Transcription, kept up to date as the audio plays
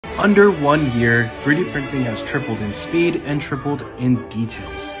Under 1 year, 3D printing has tripled in speed and tripled in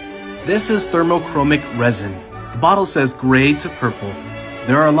details. This is thermochromic resin. The bottle says gray to purple.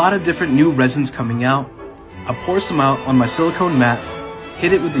 There are a lot of different new resins coming out. I pour some out on my silicone mat,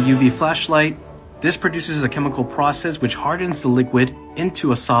 hit it with the UV flashlight. This produces a chemical process which hardens the liquid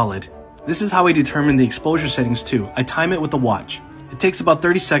into a solid. This is how I determine the exposure settings too. I time it with a watch. It takes about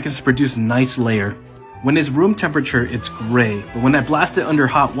 30 seconds to produce a nice layer. When it's room temperature, it's gray, but when I blast it under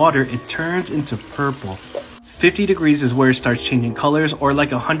hot water, it turns into purple. 50 degrees is where it starts changing colors, or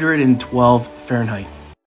like 112 Fahrenheit.